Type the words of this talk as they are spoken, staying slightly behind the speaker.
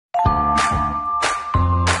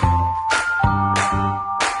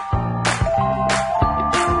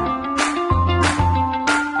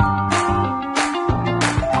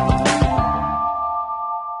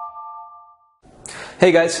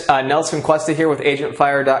Hey guys, Nelson Cuesta here with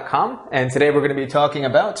AgentFire.com, and today we're going to be talking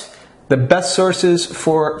about the best sources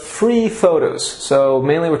for free photos. So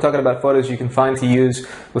mainly we're talking about photos you can find to use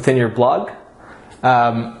within your blog.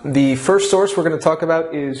 The first source we're going to talk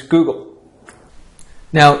about is Google.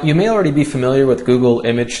 Now, you may already be familiar with Google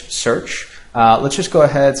image search. Let's just go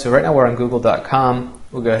ahead. So right now we're on google.com.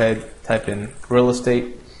 We'll go ahead, type in real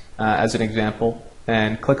estate as an example,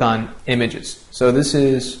 and click on images. So this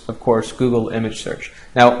is, of course, Google image search.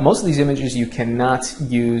 Now, most of these images you cannot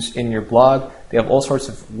use in your blog. They have all sorts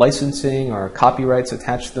of licensing or copyrights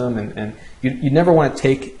attached to them, and you never want to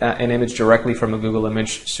take an image directly from a Google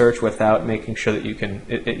image search without making sure that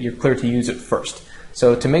you're clear to use it first.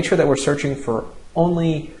 So to make sure that we're searching for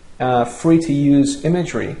only free-to-use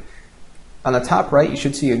imagery, on the top right you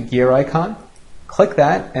should see a gear icon. Click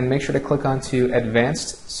that and make sure to click onto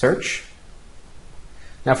Advanced Search.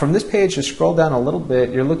 Now from this page, just scroll down a little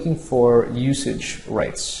bit, you're looking for usage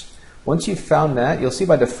rights. Once you've found that, you'll see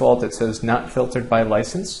by default it says not filtered by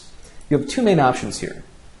license. You have two main options here.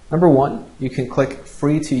 Number one, you can click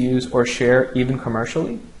free to use or share even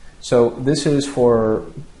commercially. So this is for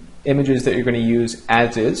images that you're going to use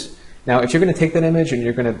as is. Now if you're going to take that image and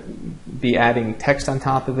you're going to be adding text on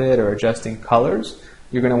top of it or adjusting colors,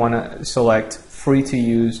 you're going to want to select free to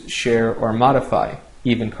use, share, or modify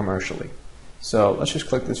even commercially. So let's just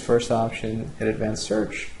click this first option, hit Advanced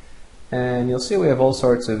Search, and you'll see we have all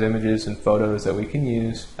sorts of images and photos that we can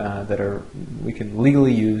use we can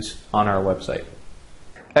legally use on our website.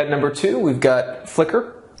 At number two, we've got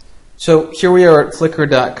Flickr. So here we are at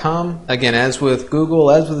Flickr.com. Again, as with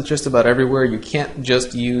Google, as with just about everywhere, you can't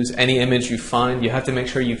just use any image you find. You have to make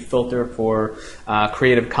sure you filter for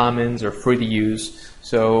Creative Commons or free to use.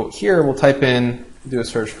 So here we'll type in, do a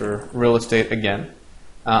search for real estate again.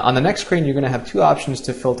 On the next screen, you're going to have two options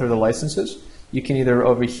to filter the licenses. You can either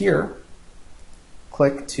over here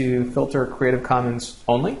click to filter Creative Commons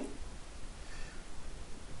only,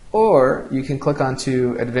 or you can click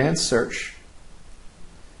onto Advanced Search,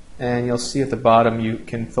 and you'll see at the bottom you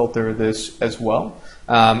can filter this as well.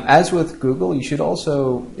 As with Google, you should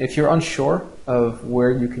also, if you're unsure of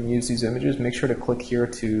where you can use these images, make sure to click here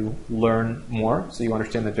to learn more so you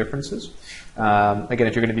understand the differences. Again,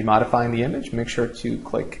 if you're going to be modifying the image, make sure to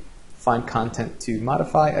click Find Content to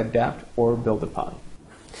modify, adapt, or build upon.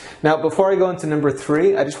 Now, before I go into number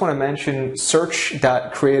three, I just want to mention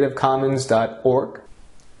search.creativecommons.org.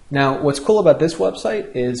 Now, what's cool about this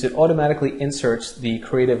website is it automatically inserts the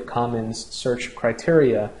Creative Commons search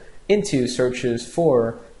criteria into searches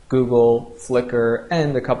for Google, Flickr,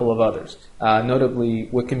 and a couple of others, notably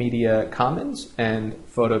Wikimedia Commons and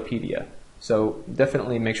Photopedia. So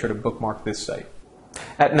definitely make sure to bookmark this site.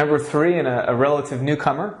 At number three, and a relative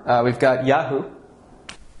newcomer, we've got Yahoo.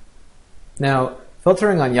 Now,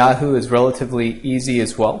 filtering on Yahoo is relatively easy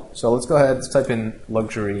as well. So let's go ahead, let's type in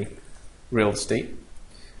luxury real estate.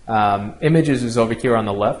 Images is over here on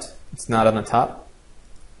the left. It's not on the top.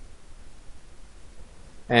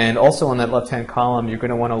 And also on that left-hand column, you're going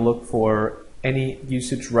to want to look for any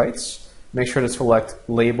usage rights. Make sure to select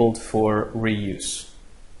labeled for reuse.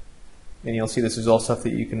 And you'll see this is all stuff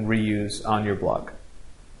that you can reuse on your blog.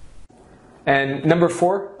 And number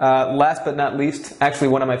four, last but not least, actually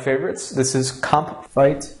one of my favorites, this is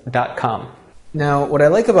compfight.com. Now, what I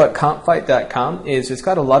like about compfight.com is it's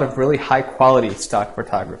got a lot of really high-quality stock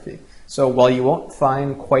photography. So while you won't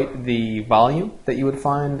find quite the volume that you would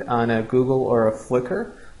find on a Google or a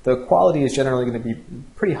Flickr, the quality is generally going to be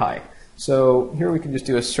pretty high. So here we can just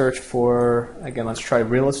do a search for, again, let's try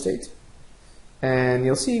real estate. And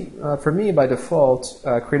you'll see, for me, by default,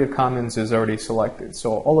 Creative Commons is already selected.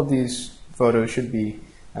 So all of these photos should be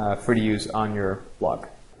free to use on your blog.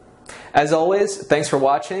 As always, thanks for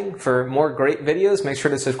watching. For more great videos, make sure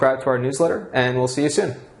to subscribe to our newsletter, and we'll see you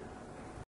soon.